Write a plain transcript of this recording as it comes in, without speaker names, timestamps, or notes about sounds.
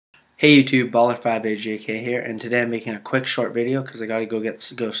Hey YouTube, Baller5AJK here, and today I'm making a quick short video because I gotta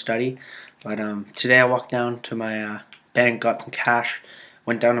go study. But today I walked down to my bank, got some cash,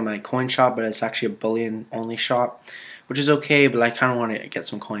 went down to my coin shop, but it's actually a bullion only shop, which is okay. But I kind of want to get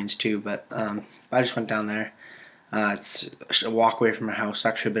some coins too. But I just went down there. It's a walk away from my house,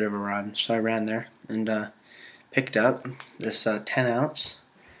 actually a bit of a run, so I ran there and picked up this 10 ounce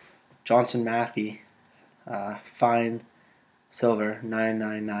Johnson Matthey fine silver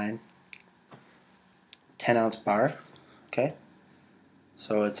 999. 10 ounce bar. Okay,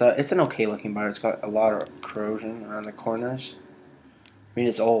 so it's an okay looking bar. It's got a lot of corrosion around the corners. I mean,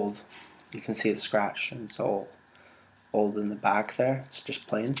 it's old. You can see it's scratched and it's old in the back there. It's just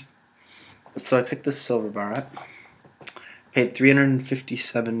plain. But so I picked this silver bar up. Paid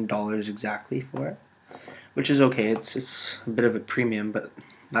 $357 exactly for it, which is okay. It's a bit of a premium, but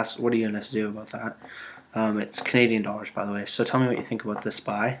that's what are you gonna do about that? It's Canadian dollars, by the way. So tell me what you think about this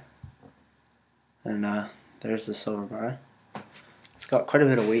buy. And there's the silver bar. It's got quite a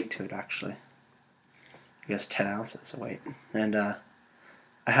bit of weight to it, actually. I guess 10 ounces of weight. And I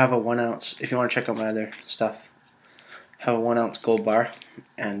have a 1 ounce, if you want to check out my other stuff, I have a 1 ounce gold bar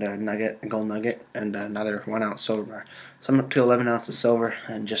and a gold nugget, and another 1 ounce silver bar. So I'm up to 11 ounces silver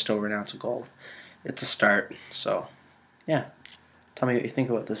and just over an ounce of gold. It's a start, so yeah. Tell me what you think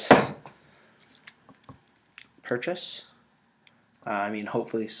about this purchase. I mean,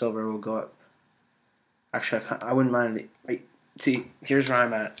 hopefully silver will go up. Actually, I wouldn't mind it. See, here's where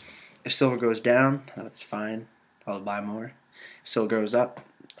I'm at. If silver goes down, that's fine. I'll buy more. If silver goes up,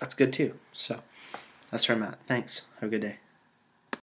 that's good too. So, that's where I'm at. Thanks. Have a good day.